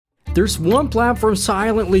There's one platform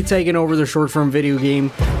silently taking over the short-form video game,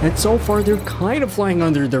 and so far they're kind of flying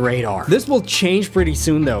under the radar. This will change pretty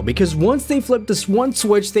soon though, because once they flip this one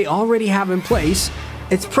switch they already have in place,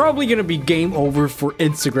 it's probably gonna be game over for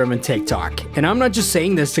Instagram and TikTok. And I'm not just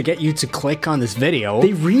saying this to get you to click on this video.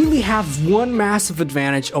 They really have one massive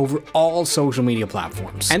advantage over all social media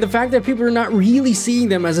platforms. And the fact that people are not really seeing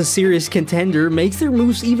them as a serious contender makes their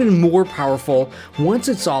moves even more powerful once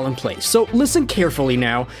it's all in place. So listen carefully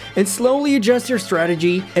now and slowly adjust your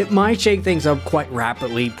strategy. It might shake things up quite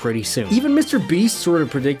rapidly pretty soon. Even Mr. Beast sort of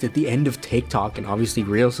predicted the end of TikTok and obviously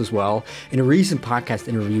Reels as well in a recent podcast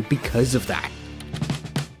interview because of that.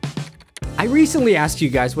 I recently asked you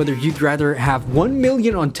guys whether you'd rather have 1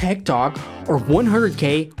 million on TikTok or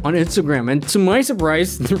 100K on Instagram, and to my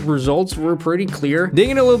surprise, the results were pretty clear.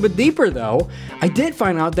 Digging a little bit deeper though, I did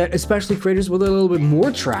find out that especially creators with a little bit more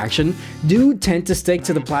traction do tend to stick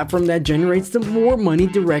to the platform that generates them more money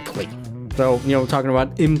directly. So, you know, talking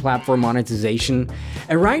about in-platform monetization.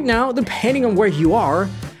 And right now, depending on where you are,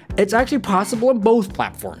 it's actually possible on both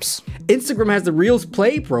platforms. Instagram has the Reels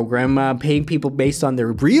Play program, paying people based on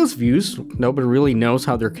their Reels views. Nobody really knows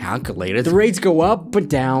how they're calculated. The rates go up and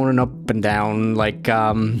down and up and down, like,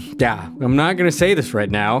 yeah, I'm not gonna say this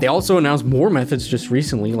right now. They also announced more methods just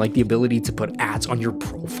recently, like the ability to put ads on your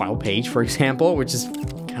profile page, for example, which is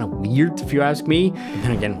kind of weird if you ask me. And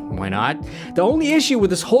then again, why not? The only issue with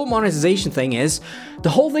this whole monetization thing is the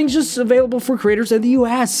whole thing's just available for creators in the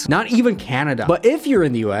US, not even Canada. But if you're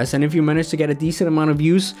in the US and if you manage to get a decent amount of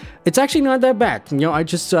views, it's actually not that bad. You know, I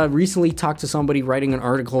just recently talked to somebody writing an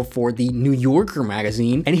article for the New Yorker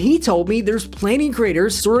magazine, and he told me there's plenty of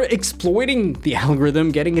creators sort of exploiting the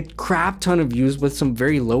algorithm, getting a crap ton of views with some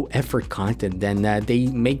very low effort content. And they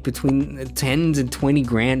make between 10 and 20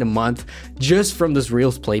 grand a month just from this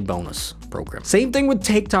Reels Play bonus program. Same thing with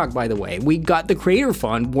TikTok, by the way. We got the Creator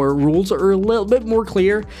Fund where rules are a little bit more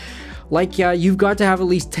clear. Like, you've got to have at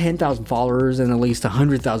least 10,000 followers and at least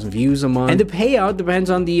 100,000 views a month. And the payout depends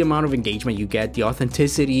on the amount of engagement you get, the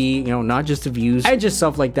authenticity, you know, not just the views, and just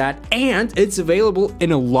stuff like that. And it's available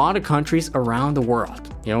in a lot of countries around the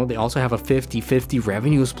world. You know, they also have a 50-50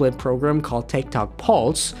 revenue split program called TikTok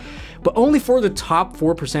Pulse, but only for the top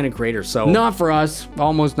 4% of creators. So not for us,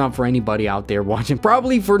 almost not for anybody out there watching,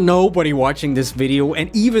 probably for nobody watching this video. And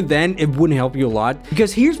even then, it wouldn't help you a lot,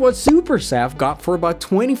 because here's what Super Saf got for about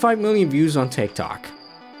 25 million views on TikTok.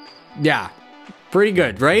 Yeah, pretty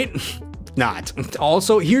good, right? Not.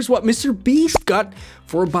 Also, here's what Mr. Beast got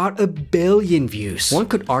for about 1 billion views. One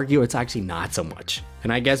could argue it's actually not so much.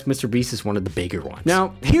 And I guess Mr. Beast is one of the bigger ones.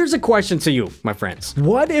 Now, here's a question to you, my friends.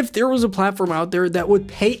 What if there was a platform out there that would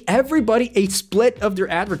pay everybody a split of their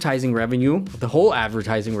advertising revenue, the whole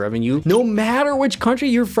advertising revenue, no matter which country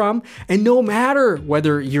you're from, and no matter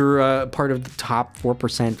whether you're part of the top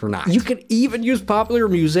 4% or not? You can even use popular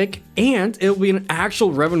music, and it'll be an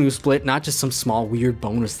actual revenue split, not just some small weird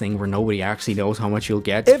bonus thing where nobody actually knows how much you'll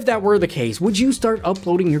get. If that were the case, would you start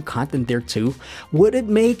uploading your content there too? Would it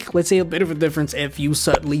make, let's say, a bit of a difference if you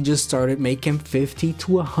suddenly just started making $50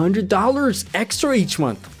 to $100 extra each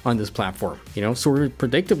month on this platform, you know, sort of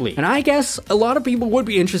predictably? And I guess a lot of people would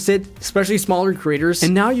be interested, especially smaller creators.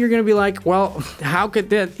 And now you're gonna be like, well, how could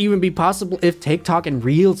that even be possible if TikTok and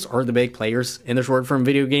Reels are the big players in the short form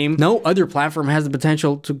video game? No other platform has the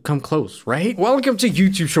potential to come close, right? Welcome to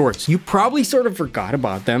YouTube Shorts. You probably sort of forgot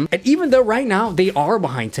about them. And even though right now they are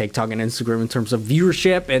behind TikTok and Instagram in terms of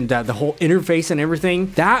viewership and the whole interface and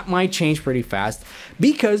everything, that might change pretty fast,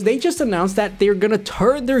 because they just announced that they're gonna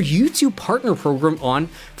turn their YouTube partner program on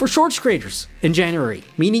for Shorts creators in January,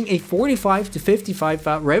 meaning a 45 to 55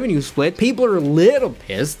 revenue split. People are a little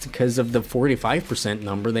pissed because of the 45%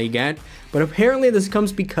 number they get, but apparently this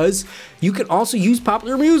comes because you can also use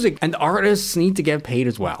popular music and the artists need to get paid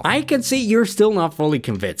as well. I can see you're still not fully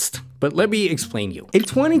convinced, but let me explain you. In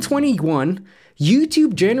 2021,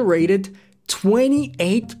 YouTube generated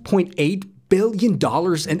 $28.8 billion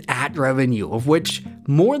in ad revenue, of which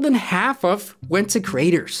more than half of went to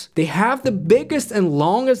creators. They have the biggest and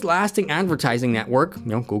longest lasting advertising network, you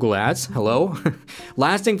know, Google Ads, hello,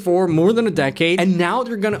 lasting for more than a decade. And now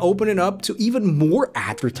they're gonna open it up to even more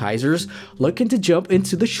advertisers looking to jump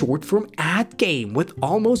into the short form ad game with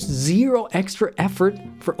almost zero extra effort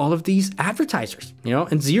for all of these advertisers, you know,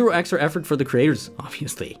 and zero extra effort for the creators,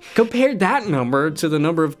 obviously. Compare that number to the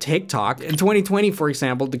number of TikTok. In 2020, for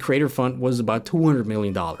example, the Creator Fund was about $200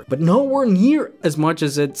 million, but nowhere near as much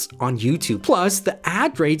as it's on YouTube. Plus, Plus, the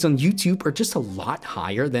ad rates on YouTube are just a lot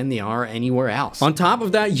higher than they are anywhere else. On top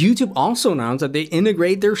of that, YouTube also announced that they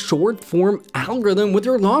integrate their short form algorithm with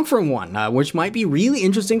their long form one, which might be really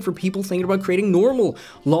interesting for people thinking about creating normal,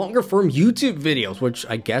 longer form YouTube videos, which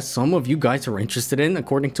I guess some of you guys are interested in,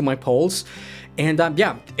 according to my polls. And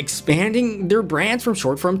yeah, expanding their brands from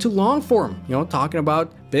short form to long form, you know, talking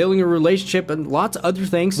about building a relationship and lots of other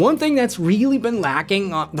things. One thing that's really been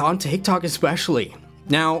lacking on TikTok especially.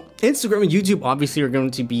 Now, Instagram and YouTube obviously are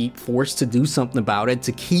going to be forced to do something about it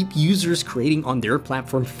to keep users creating on their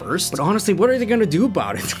platform first. But honestly, what are they going to do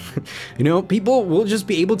about it? You know, people will just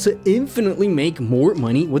be able to infinitely make more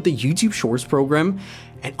money with the YouTube Shorts program.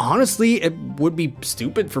 And honestly, it would be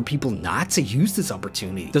stupid for people not to use this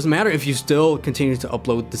opportunity. Doesn't matter if you still continue to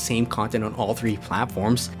upload the same content on all three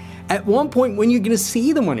platforms. At one point, when you're gonna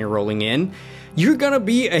see the money rolling in, you're gonna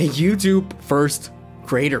be a YouTube first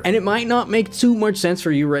creator. And it might not make too much sense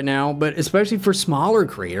for you right now, but especially for smaller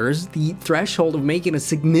creators, the threshold of making a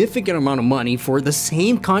significant amount of money for the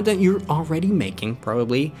same content you're already making,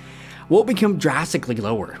 probably, will become drastically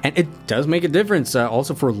lower. And it does make a difference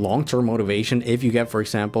also for long-term motivation. If you get, for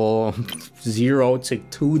example, $0 to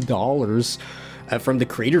 $2 from the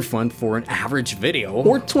creator fund for an average video,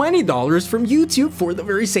 or $20 from YouTube for the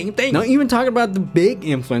very same thing. Not even talking about the big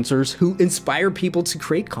influencers who inspire people to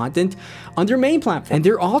create content on their main platform. And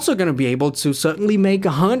they're also gonna be able to suddenly make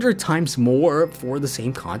 100 times more for the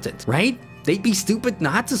same content, right? They'd be stupid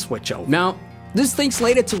not to switch over. Now, this thing's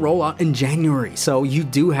slated to roll out in January, so you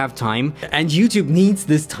do have time, and YouTube needs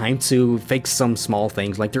this time to fix some small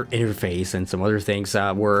things like their interface and some other things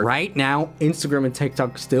where right now Instagram and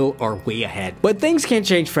TikTok still are way ahead. But things can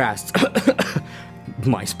change fast.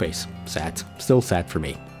 MySpace, sad, still sad for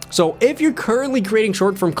me. So if you're currently creating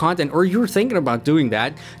short form content or you're thinking about doing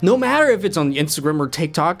that, no matter if it's on Instagram or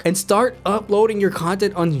TikTok, and start uploading your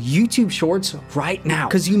content on YouTube Shorts right now,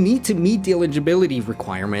 because you need to meet the eligibility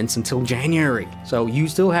requirements until January. So you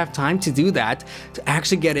still have time to do that, to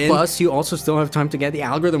actually get in. Plus, you also still have time to get the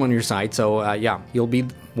algorithm on your side. So yeah, you'll be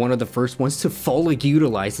one of the first ones to fully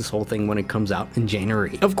utilize this whole thing when it comes out in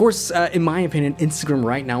January. Of course, in my opinion, Instagram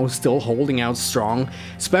right now is still holding out strong,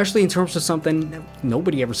 especially in terms of something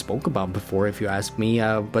nobody ever spoke about before, if you ask me,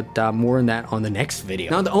 but more on that on the next video.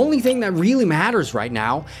 Now, the only thing that really matters right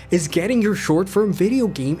now is getting your short form video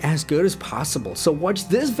game as good as possible. So watch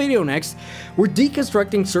this video next. We're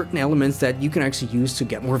deconstructing certain elements that you can actually use to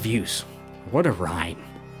get more views. What a ride.